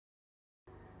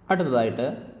അടുത്തതായിട്ട്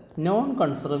non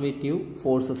conservative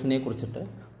ഫോഴ്സസിനെ കുറിച്ചിട്ട്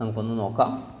നമുക്കൊന്ന്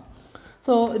നോക്കാം.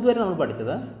 സോ ഇതുവരെ നമ്മൾ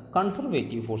പഠിച്ചത്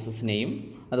കൺസർവേറ്റീവ് ഫോഴ്സസിനെയും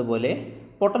അതുപോലെ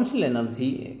പൊട്ടൻഷ്യൽ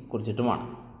എനർജിയെ കുറിച്ചിട്ടുമാണ്.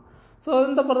 സോ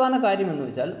അതെന്താ പ്രധാന കാര്യമെന്ന്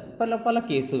വെച്ചാൽ പല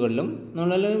കേസുകളിലും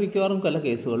നമ്മളെല്ലാം മിക്കവാറും പല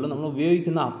കേസുകളിലും നമ്മൾ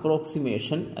ഉപയോഗിക്കുന്ന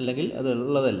അപ്രോക്സിമേഷൻ അല്ലെങ്കിൽ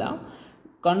അതുള്ളതെല്ലാം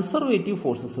കൺസർവേറ്റീവ്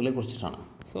ഫോഴ്സസുകളെ കുറിച്ചിട്ടാണ്.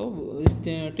 So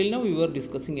till now we were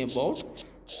discussing about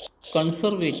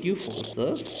conservative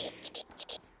forces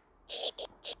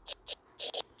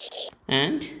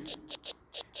and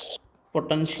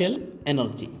potential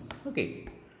energy. Okay,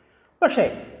 പക്ഷേ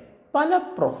പല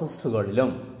പ്രോസസ്സുകളിലും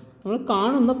നമ്മൾ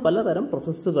കാണുന്ന പലതരം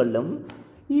പ്രോസസ്സുകളിലും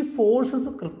ഈ ഫോഴ്സസ്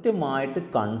കൃത്യമായിട്ട്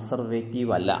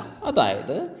കൺസർവേറ്റീവ് അല്ല.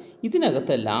 അതായത്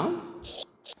ഇതിനകത്തെല്ലാം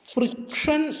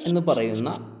ഫ്രിക്ഷൻ എന്ന് പറയുന്ന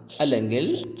അല്ലെങ്കിൽ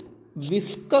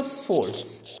വിസ്കസ് ഫോഴ്സ്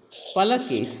പല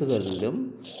കേസുകളിലും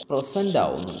പ്രസൻ്റ്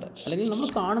ആവുന്നുണ്ട്. അല്ലെങ്കിൽ നമ്മൾ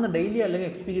കാണുന്ന ഡെയിലി അല്ലെങ്കിൽ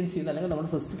എക്സ്പീരിയൻസ് ചെയ്യുന്ന അല്ലെങ്കിൽ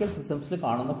നമ്മുടെ ഫിസിക്കൽ സിസ്റ്റംസിൽ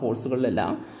കാണുന്ന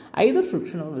ഫോഴ്സുകളിലെല്ലാം either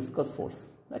friction or viscous force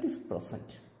that is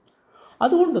present.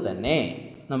 അതുകൊണ്ട് തന്നെ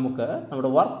നമുക്ക് നമ്മുടെ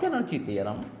work energy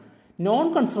theorem non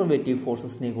conservative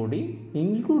ഫോഴ്സസിനെ കൂടി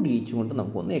ഇൻക്ലൂഡ് ചെയ്യിച്ചുകൊണ്ട്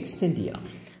നമുക്കൊന്ന് എക്സ്റ്റെൻഡ് ചെയ്യണം.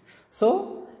 So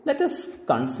let us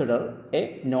consider A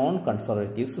non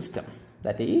conservative system.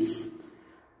 That is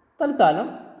തൽക്കാലം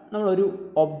നമ്മളൊരു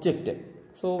object.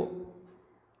 So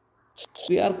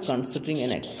we are considering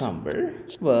an example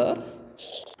where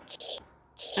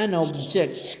an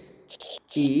object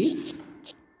is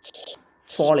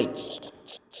falling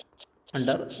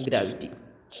under gravity.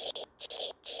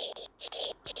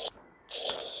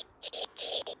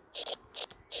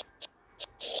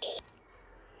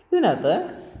 ഇതിനകത്ത്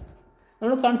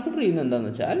നമ്മൾ consider ചെയ്യുന്നത്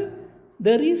എന്താണെന്ന് വെച്ചാൽ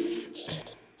ദർ ഈസ്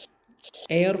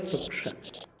എയർ ഫ്രിക്ഷൻ.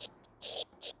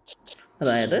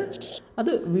 അതായത്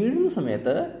അത് വീഴുന്ന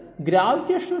സമയത്ത്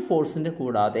ഗ്രാവിറ്റേഷണൽ ഫോഴ്സിൻ്റെ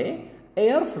കൂടാതെ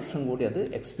എയർ ഫ്രിക്ഷൻ കൂടി അത്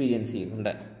എക്സ്പീരിയൻസ്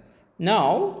ചെയ്യുന്നുണ്ട്. Now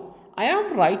I am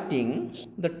writing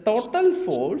the total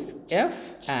force F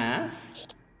as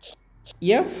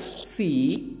F C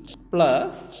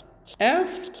plus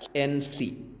F N C,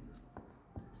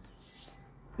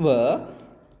 where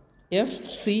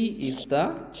FC is the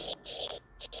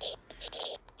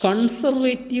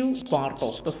conservative part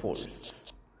of the force,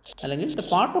 അല്ലെങ്കിൽ the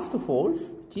part of the force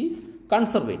which is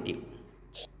conservative.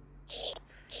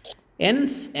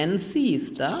 NC is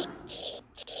the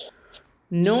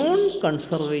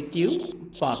non-conservative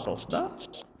part of the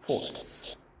force.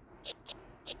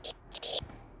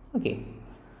 Okay.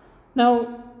 Now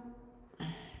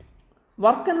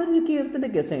work energy തിയറത്തിൻ്റെ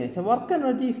case എങ്ങനെയാണെന്ന് വെച്ചാൽ work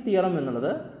energy theorem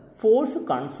എന്നുള്ളത് force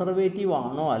conservative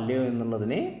ആണോ അല്ലയോ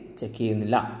എന്നുള്ളതിനെ check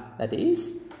ചെയ്യുന്നില്ല. That is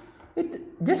it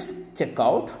just check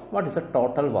out what is A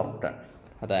total work done.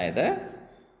 അതായത്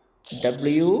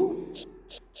W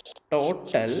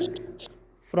total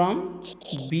from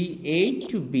BA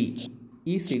to B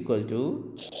is equal to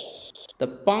the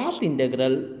path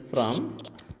integral from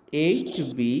A to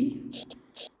B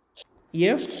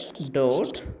F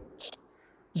dot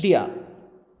dr.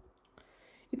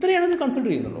 ഇത്രയാണ് ഇത് consider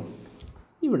ചെയ്യുന്നുള്ളൂ.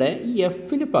 ഇവിടെ ഈ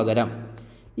എഫിന് പകരം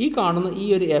ഈ കാണുന്ന ഈ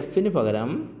ഒരു എഫിന് പകരം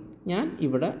ഞാൻ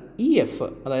ഇവിടെ ഈ എഫ്,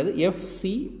 അതായത് F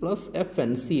C plus F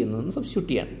N C എന്നൊന്ന്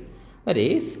സബ്സ്റ്റിറ്റ്യൂട്ട് ചെയ്യാണ്. That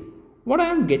is what I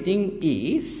am getting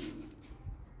is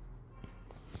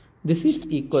this is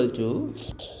equal to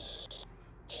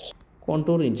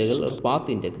contour integral or path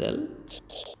integral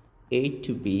A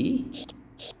to B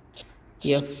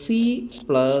FC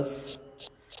plus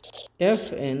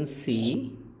FNC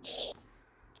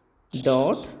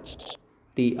dot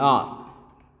dr.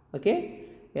 Okay,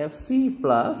 FC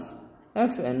plus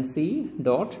FNC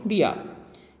dot dr.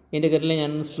 ഇൻ്റഗ്രലിനെ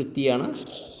ഞാൻ split ചെയ്യാണ്.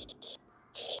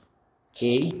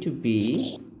 A to B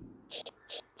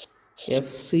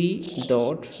FC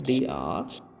dot dr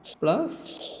plus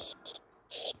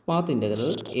path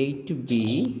integral A to B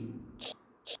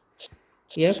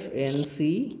FNC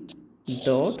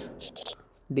dot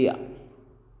dr.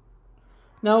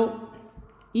 Now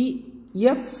ഈ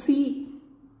FC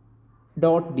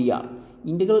dot dr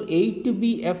integral A to B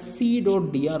FC dot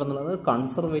dr എന്നുള്ളത്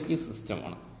conservative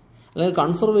സിസ്റ്റമാണ്, അല്ലെങ്കിൽ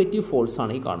conservative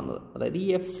ഫോഴ്സാണ് ഈ കാണുന്നത്. അതായത് ഈ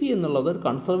എഫ് സി എന്നുള്ളത് ഒരു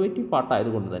കൺസർവേറ്റീവ് പാർട്ട്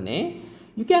ആയതുകൊണ്ട് തന്നെ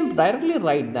you can directly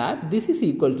write that this is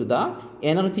equal to the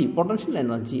energy, potential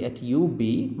energy at UB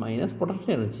minus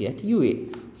potential energy at UA.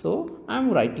 So I am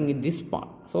writing in this part.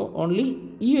 So only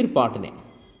ഈ ഒരു പാർട്ടിനെ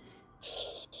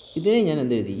ഇതിനെ ഞാൻ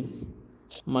എന്തെഴുതി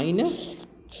minus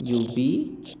UB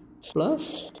plus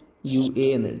UA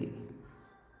എന്നെഴുതി.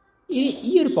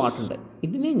 ഈ ഒരു പാർട്ടുണ്ട്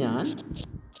ഇതിനെ ഞാൻ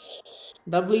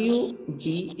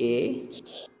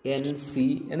WBANC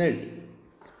എന്നെഴുതി.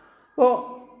 അപ്പോൾ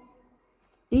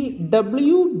ഈ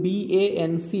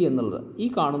WBANC എന്നുള്ളത് ഈ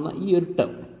കാണുന്ന ഈ ഒരു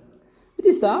term it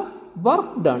is the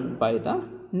work done by the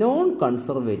non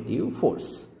conservative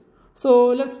force. So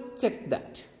let's check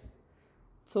that.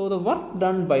 So the work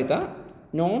done by the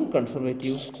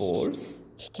non-conservative force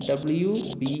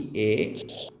WBA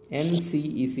NC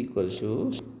is equal to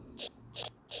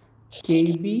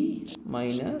KB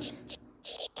minus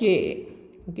KA.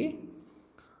 Okay,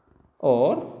 or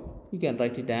you can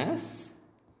write it as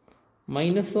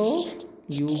minus of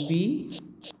UB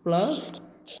plus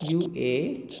UA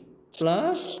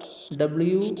plus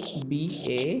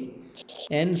WBA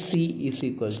NC is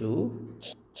equal to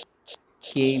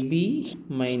KB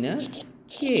minus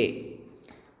KA.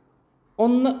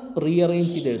 ഒന്ന്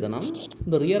rearrange ചെയ്ത് എഴുതണം.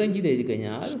 ഇത് rearrange ചെയ്ത് എഴുതി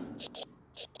കഴിഞ്ഞാൽ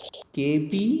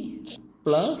KB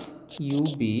plus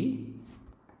UB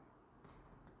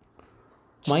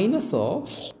minus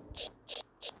of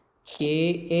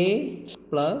KA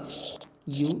plus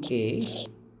UA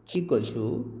equal to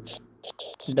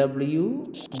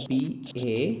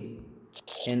WBA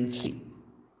NC.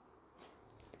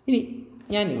 ഇനി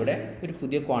ഞാനിവിടെ ഒരു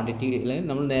പുതിയ ക്വാണ്ടിറ്റി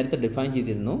നമ്മൾ നേരത്തെ ഡിഫൈൻ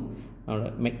ചെയ്തിരുന്നു, നമ്മുടെ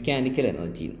mechanical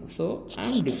energy. So I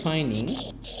am defining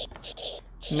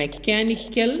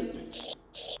mechanical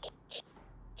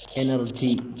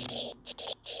energy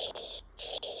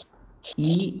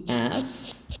E as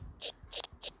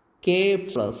K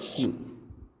plus U.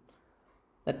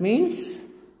 That means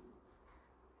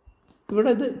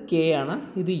ഇവിടെ ഇത് കെ ആണ്,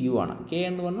 ഇത് യു ആണ്. കെ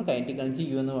എന്ന് പറഞ്ഞാൽ കൈനറ്റിക് എനർജി,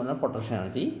 യു എന്ന് പറഞ്ഞാൽ potential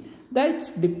energy.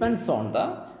 That depends on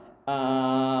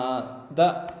the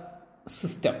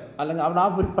system. അല്ലെങ്കിൽ അവിടെ ആ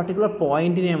ഒരു പർട്ടിക്കുലർ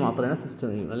പോയിന്റിനെ മാത്രമേ സിസ്റ്റം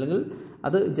ചെയ്യുള്ളൂ, അല്ലെങ്കിൽ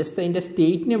അത് ജസ്റ്റ് അതിൻ്റെ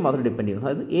സ്റ്റേറ്റിനെ മാത്രം ഡിപ്പെൻഡ് ചെയ്യുന്നു.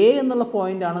 അതായത് എ എന്നുള്ള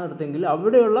പോയിന്റ് ആണ് എടുത്തെങ്കിൽ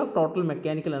അവിടെയുള്ള ടോട്ടൽ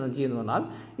മെക്കാനിക്കൽ എനർജി എന്ന് പറഞ്ഞാൽ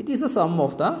it is A some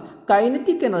of the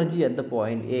kinetic energy at the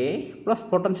point A plus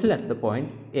potential at the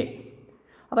point A.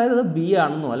 അതായത് അത് ബി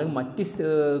ആണെന്നോ അല്ലെങ്കിൽ മറ്റ്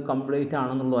കംപ്ലീറ്റ്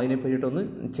ആണെന്നുള്ളതോ അതിനെ പറ്റിയിട്ടൊന്നും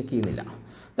ചെക്ക് ചെയ്യുന്നില്ല.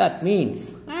 That means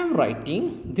I am writing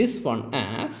this one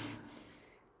as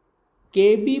K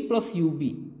B plus U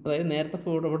B. അതായത് നേരത്തെ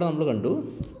ഇവിടെ നമ്മൾ കണ്ടു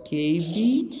K B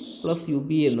plus U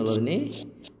B എന്നുള്ളതിനെ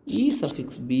ഇ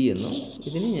സഫിക്സ് ബി എന്നും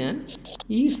ഇതിന് ഞാൻ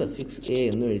ഇ സഫിക്സ് എ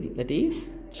എന്നും എഴുതി. That is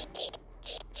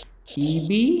E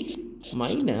B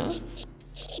minus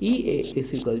E A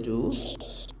is equal to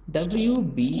W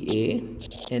B A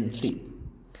N C.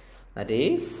 That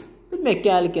is the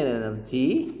mechanical energy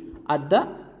at the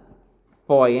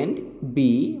point B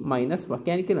minus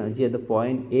mechanical energy at the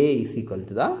point A is equal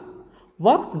to the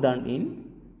work done in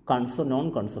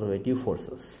non-conservative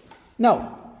forces. Now,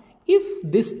 if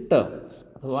this term,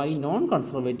 അഥവാ ഈ non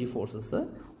conservative forces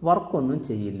work ഒന്നും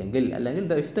ചെയ്യില്ലെങ്കിൽ, അല്ലെങ്കിൽ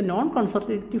if the non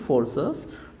conservative forces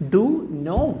do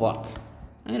know work,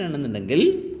 അങ്ങനെയാണെന്നുണ്ടെങ്കിൽ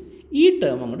ഈ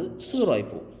term അങ്ങോട്ട് zero ആയി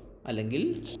പോകും. അല്ലെങ്കിൽ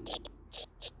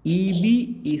E B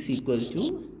is equal to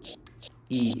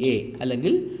E A,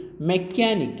 അല്ലെങ്കിൽ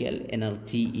മെക്കാനിക്കൽ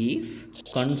എനർജി ഈസ്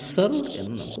കൺസർവ്ഡ്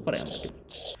എന്ന് നമുക്ക് പറയാൻ പറ്റും.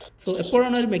 സോ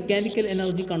എപ്പോഴാണ് ഒരു മെക്കാനിക്കൽ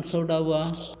എനർജി കൺസർവ്ഡ് ആവുക?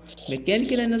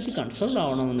 മെക്കാനിക്കൽ എനർജി കൺസർവ്ഡ്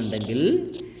ആവണമെന്നുണ്ടെങ്കിൽ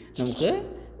നമുക്ക്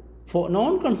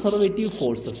നോൺ കൺസർവേറ്റീവ്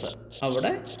ഫോഴ്സസ്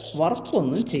അവിടെ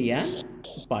വർക്കൊന്നും ചെയ്യാൻ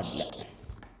പാടില്ല.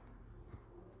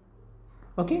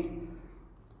 Okay,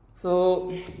 so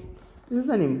this is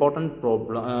an important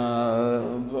problem,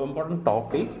 important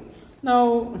topic. Now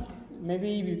maybe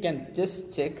we can just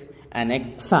check an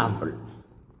example.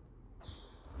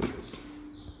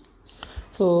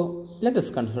 So let us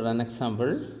consider an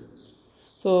example.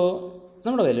 So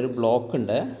നമ്മുടെ കയ്യിൽ ഒരു block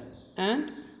ഉണ്ട്, and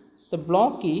the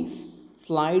block is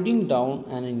sliding down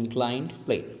an inclined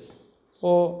plane.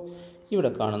 അപ്പോൾ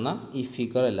ഇവിടെ കാണുന്ന ഈ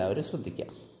figure എല്ലാവരും ശ്രദ്ധിക്കുക.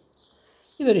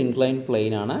 ഇതൊരു ഇൻക്ലൈൻഡ്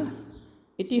പ്ലെയിൻ ആണ്.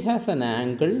 It has an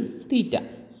angle theta.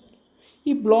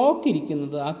 ഈ ബ്ലോക്ക്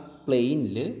ഇരിക്കുന്നത് ആ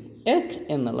പ്ലെയിനിൽ എച്ച്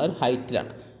എന്നുള്ള ഒരു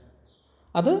ഹൈറ്റിലാണ്.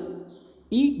 അത്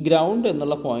ഈ ഗ്രൗണ്ട്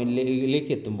എന്നുള്ള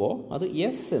പോയിന്റിലേക്ക് എത്തുമ്പോൾ അത്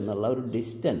എസ് എന്നുള്ള ഒരു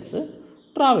ഡിസ്റ്റൻസ്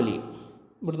ട്രാവൽ ചെയ്യും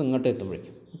ഇവിടുന്ന് ഇങ്ങോട്ട്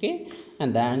എത്തുമ്പോഴേക്കും. Okay,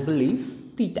 and the angle is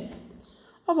തീറ്റ.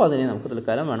 അപ്പോൾ അതിനെ നമുക്ക്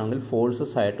തൽക്കാലം വേണമെങ്കിൽ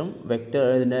ഫോഴ്സസ് ആയിട്ടും വെക്റ്റർ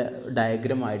ഇതിൻ്റെ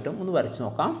ഡയഗ്രമായിട്ടും ഒന്ന് വരച്ച്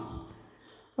നോക്കാം.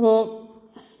 അപ്പോൾ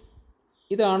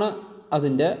ഇതാണ്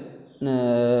അതിൻ്റെ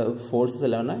ഫോഴ്സസ്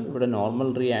എല്ലാം. ഇവിടെ normal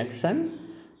reaction.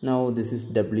 Now this is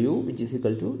W which is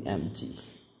equal to M G.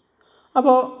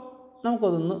 അപ്പോൾ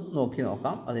നമുക്കതൊന്ന്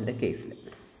നോക്കാം അതിൻ്റെ കേസിൽ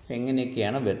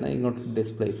എങ്ങനെയൊക്കെയാണ് വരുന്നത്. ഇങ്ങോട്ട്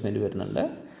ഡിസ്പ്ലേസ്മെൻറ്റ് വരുന്നുണ്ട്.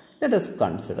 Let us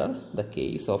consider the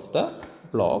case of the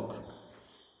block.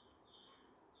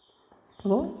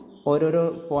 അപ്പോൾ ഓരോരോ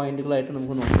പോയിന്റുകളായിട്ട്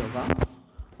നമുക്ക് നോക്കാം.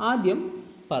 ആദ്യം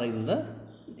പറയുന്നത്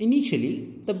initially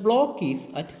the block is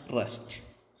at rest.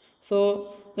 So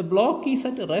the block is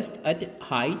at rest at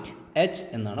height H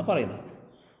എന്നാണ് പറയുന്നത്.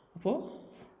 അപ്പോൾ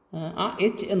ആ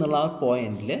എച്ച് എന്നുള്ള ആ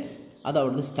പോയിന്റിൽ അത്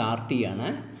അവിടുന്ന് സ്റ്റാർട്ട് ചെയ്യാണ്.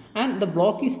 And the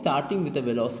block is starting with a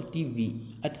velocity V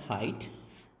at height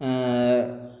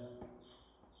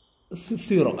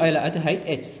 0 അല്ല അറ്റ് ഹൈറ്റ്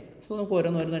എച്ച്. സോ നമുക്ക്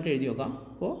ഓരോന്നോരോന്നായിട്ട് എഴുതി നോക്കാം.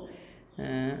 അപ്പോൾ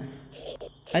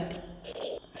at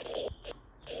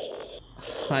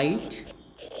height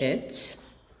h,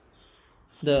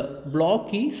 the block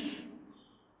is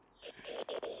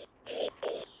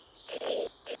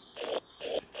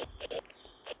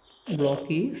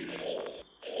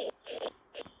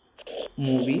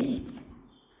moving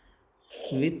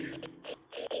with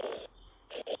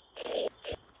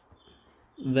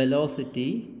velocity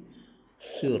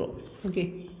 0. Okay,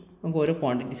 നമുക്ക് ഓരോ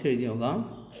ക്വാണ്ടിറ്റീസ് എഴുതി നോക്കാം.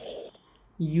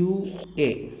 യു എ,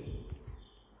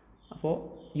 അപ്പോൾ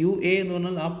യു എ എന്ന്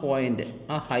പറഞ്ഞാൽ ആ പോയിൻ്റ്,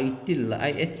 ആ ഹൈറ്റിലുള്ള ആ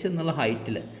എച്ച് എന്നുള്ള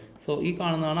ഹൈറ്റിൽ, സോ ഈ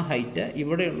കാണുന്നതാണ് ഹൈറ്റ്,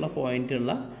 ഇവിടെയുള്ള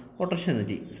പോയിൻ്റുള്ള പൊട്ടൻഷ്യൽ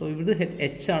എനർജി. സോ ഇത്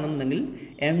എച്ച് ആണെന്നുണ്ടെങ്കിൽ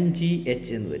എം ജി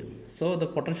എച്ച് എന്ന് വരും. So the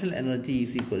potential energy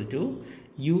is equal to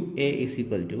you A is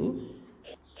equal to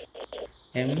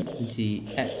M G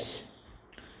H.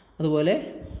 അതുപോലെ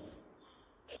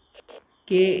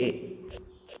കെ എ,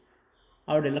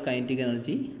 അവിടെയുള്ള kinetic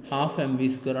energy half M V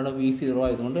square, അവിടെ V 0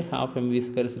 ആയതുകൊണ്ട് half M V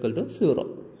square is equal to 0.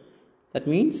 That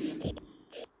means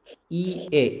E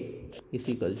A is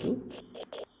equal to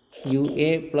you A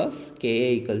plus K A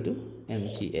equal to M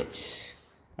G H.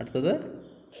 അടുത്തത്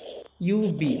U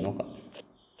B നോക്കാം.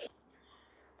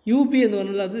 U B എന്ന്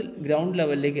പറഞ്ഞാൽ അത് ground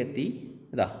ലെവലിലേക്ക് എത്തി,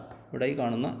 ഇതാ ഇവിടെ ഈ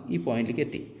കാണുന്ന ഈ പോയിന്റിലേക്ക്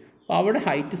എത്തി. അപ്പോൾ അവിടെ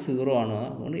ഹൈറ്റ് 0 ആണ്,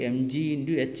 അതുകൊണ്ട് M G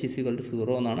into H is equal to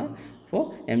 0 എന്നാണ്. അപ്പോൾ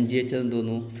എം ജി എച്ച് എന്ത്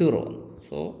തോന്നുന്നു 0 ആണ്.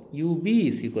 So you B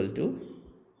is equal to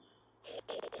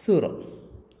 0.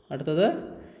 അടുത്തത്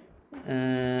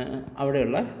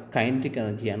അവിടെയുള്ള കൈനറ്റിക്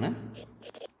എനർജിയാണ്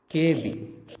കെ ബി.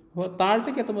 അപ്പോൾ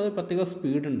താഴത്തേക്ക് എത്തുമ്പോൾ പ്രത്യേക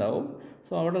സ്പീഡ് ഉണ്ടാവും.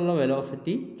 സോ അവിടെയുള്ള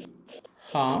velocity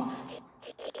half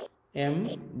M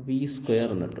V square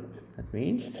എന്നിട്ട്, that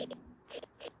means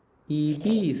E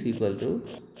B is equal to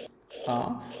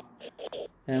half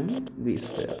M V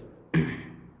square.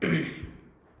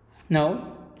 Now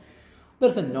there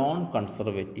is a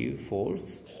non-conservative force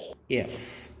F,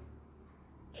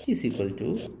 which is equal to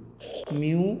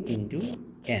mu into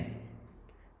n,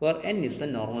 where n is the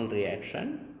normal reaction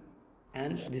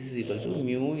and this is equal to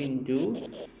mu into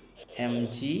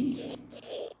mg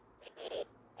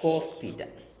cos theta.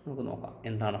 നമുക്ക് നോക്കാം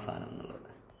എന്താണ് സാധനം എന്നുള്ളത്.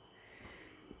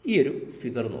 ഈ ഒരു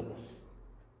figure നോക്കൂ.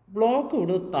 Block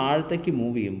ഇവിടെ താഴത്തേക്ക്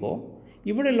മൂവ് ചെയ്യുമ്പോൾ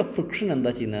ഇവിടെയുള്ള ഫ്രിക്ഷൻ എന്താ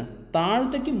ചെയ്യുന്നത്,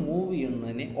 താഴത്തേക്ക് മൂവ്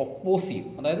ചെയ്യുന്നതിനെ ഒപ്പോസ് ചെയ്യും.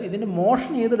 അതായത് ഇതിൻ്റെ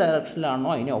മോഷൻ ഏത് ഡയറക്ഷനിലാണോ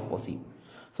അതിനെ ഒപ്പോസ് ചെയ്യും.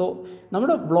 സോ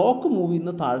നമ്മുടെ ബ്ലോക്ക് മൂവ്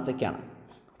ചെയ്യുന്നത് താഴത്തേക്കാണ്,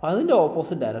 അപ്പോൾ അതിൻ്റെ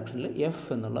ഓപ്പോസിറ്റ് ഡയറക്ഷനിൽ എഫ്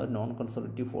എന്നുള്ള ഒരു നോൺ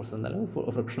കൺസർവേറ്റീവ് ഫോഴ്സ് എന്തായാലും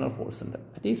ഫ്രിക്ഷണൽ ഫോഴ്സ് ഉണ്ട്,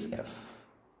 that is F.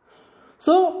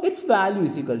 So it's value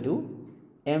is equal to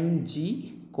M G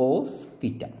cos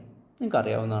theta. നിങ്ങൾക്ക്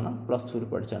അറിയാവുന്നതാണ്, +2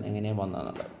 പഠിച്ചാണ് എങ്ങനെയാണ്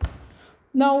വന്നതെന്നുള്ളത്.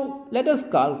 Now let us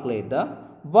calculate the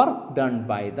work done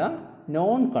by the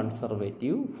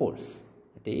non-conservative force.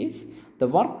 That is, the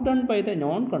work done by the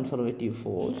non-conservative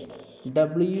force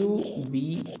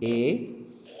WBA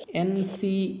NC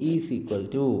is equal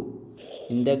to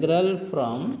integral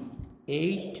from A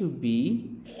to B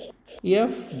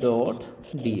F dot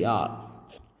dr.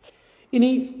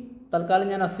 ഇനി തൽക്കാലം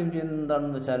ഞാൻ assume ചെയ്യുന്നത്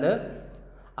എന്താണെന്ന് വെച്ചാൽ,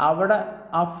 അവിടെ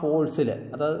ആ ഫോഴ്സിൽ,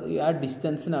 അതായത് ആ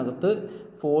ഡിസ്റ്റൻസിനകത്ത്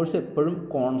ഫോഴ്സ് എപ്പോഴും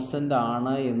കോൺസ്റ്റൻ്റ്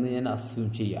ആണ് എന്ന് ഞാൻ അസ്യൂം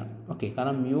ചെയ്യുകയാണ്. ഓക്കെ,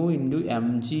 കാരണം mu into M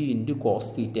G into cos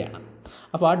തീറ്റയാണ്.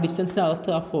 അപ്പോൾ ആ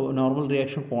ഡിസ്റ്റൻസിനകത്ത് ആ നോർമൽ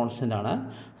റിയാക്ഷൻ കോൺസ്റ്റൻ്റ് ആണ്.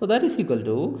 So that is equal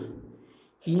to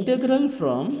integral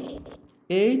from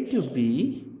A to B,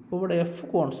 ഇപ്പോൾ ഇവിടെ എഫ്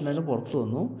കോൺസ്റ്റൻ്റ് പുറത്ത്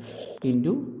വന്നു,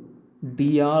 ഇൻറ്റു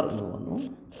ഡി ആർ എന്ന് വന്നു.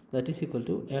 That is equal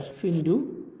to F into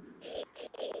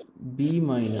B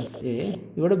minus A.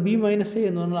 ഇവിടെ ബി മൈനസ് എ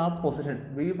എന്ന് പറഞ്ഞാൽ ആ position,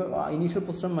 B initial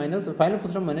position minus final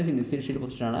position minus initial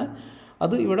പൊസിഷനാണ്.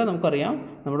 അത് ഇവിടെ നമുക്കറിയാം,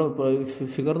 നമ്മുടെ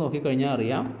ഫിഗർ നോക്കിക്കഴിഞ്ഞാൽ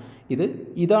അറിയാം,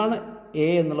 ഇതാണ് എ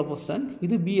എന്നുള്ള പൊസിഷൻ,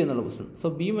 ഇത് ബി എന്നുള്ള position. So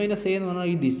B minus A എന്ന് പറഞ്ഞാൽ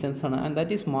ഈ ഡിസ്റ്റൻസ് ആണ്, and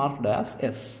that is marked as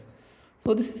S. So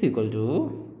this is equal to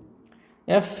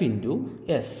F into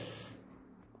S.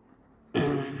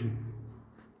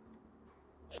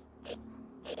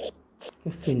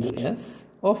 F into S.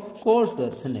 Of course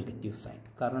there is a negative sign.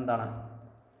 കാരണം എന്താണ്,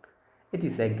 it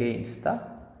is against the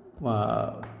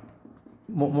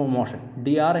motion.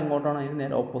 D R എങ്ങോട്ടാണ്, അതിന്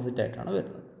നേരെ opposite ആയിട്ടാണ്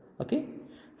വരുന്നത്. Okay,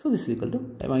 so this equal to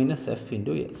minus F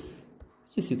into S,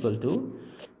 which is equal to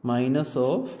minus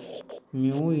of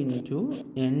mu into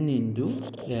N into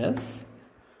S,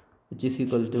 which is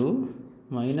equal to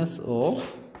minus of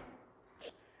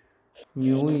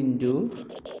mu into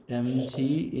M G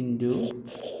into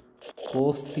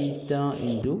cos theta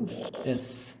into s,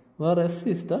 where s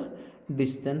is the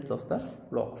distance of the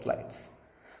block slides.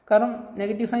 കാരണം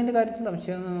negative സൈൻ്റെ കാര്യത്തിൽ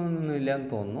സംശയമൊന്നും ഇല്ലയെന്ന്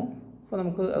തോന്നുന്നു. അപ്പോൾ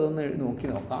നമുക്ക് അതൊന്ന് നോക്കി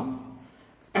നോക്കാം.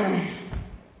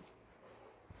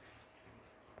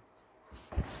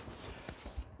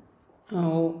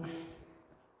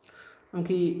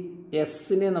 നമുക്ക് ഈ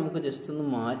എസ്സിനെ നമുക്ക് ജസ്റ്റ് ഒന്ന്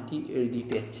മാറ്റി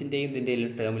എഴുതിയിട്ട് എച്ചിൻ്റെയും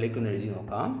ഇതിൻ്റെയും ടേമിലേക്ക് ഒന്ന് എഴുതി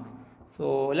നോക്കാം. So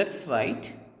let's right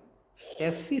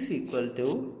S is equal to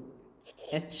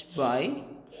H by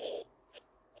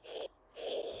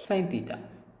sine theta.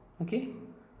 Okay,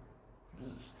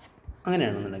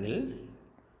 അങ്ങനെയാണെന്നുണ്ടെങ്കിൽ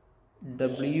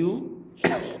W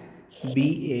B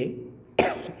A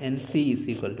N C is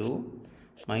equal to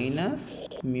minus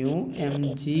mu M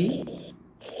G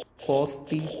cos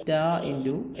theta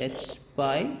into h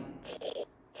by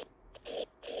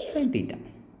sin theta.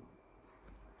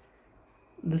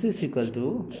 This is equal to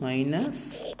minus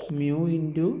mu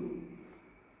into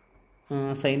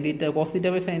sin theta, cos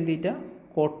theta by sin theta,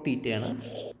 cot theta ആണ്,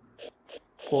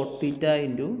 cot theta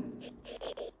into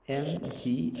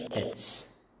mgh.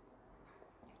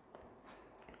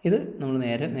 ഇത് നമ്മൾ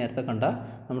നേരത്തെ കണ്ട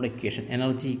നമ്മുടെ equation,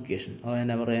 energy equation.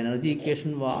 our energy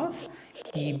equation was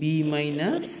EB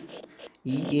minus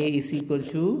EA is equal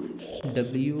to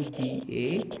WBA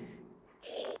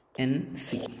NC.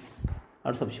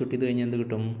 അവിടെ substitute ചെയ്ത് കഴിഞ്ഞാൽ എന്ത്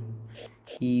കിട്ടും?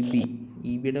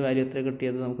 EBയുടെ വാല്യൂ എത്ര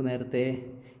കിട്ടിയത് നമുക്ക് നേരത്തെ?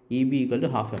 EB equal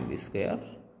to half mv square.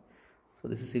 So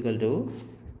this is equal to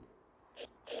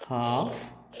half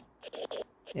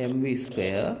mv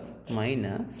square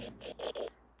minus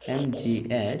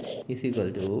mgh is equal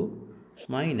to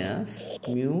minus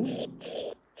mu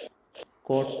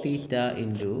cot theta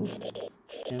into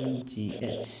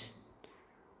mgh.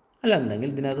 അല്ലാന്നുണ്ടെങ്കിൽ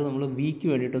ഇതിനകത്ത് നമ്മൾ വിക്ക്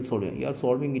വേണ്ടിയിട്ട് സോൾവ് ചെയ്യും. You are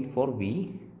solving it for V.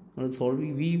 നമ്മൾ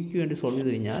വിക്ക് വേണ്ടി solve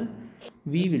ചെയ്ത് കഴിഞ്ഞാൽ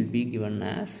we will be given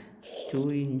as 2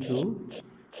 into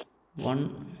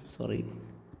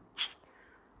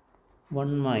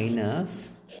 1 minus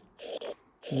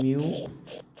mu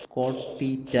cot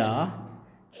theta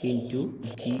into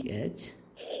gh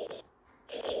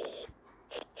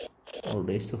all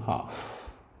raised to half.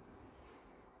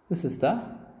 This is the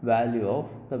value of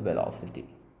the velocity.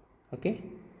 Okay,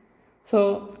 so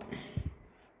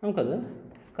നമുക്കത്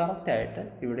കറക്റ്റായിട്ട്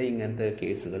ഇവിടെ ഇങ്ങനത്തെ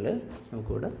കേസുകൾ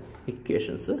നമുക്കിവിടെ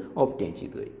ഇക്വേഷൻസ് ഒബ്റ്റെയിൻ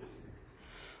ചെയ്തു കഴിഞ്ഞു.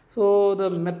 So the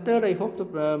method, I hope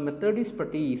the method is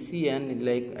pretty easy, and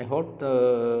like I hope the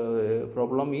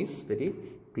problem is very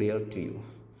clear to you.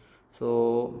 So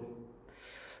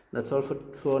that's all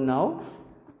for now,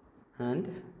 and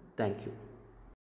thank you.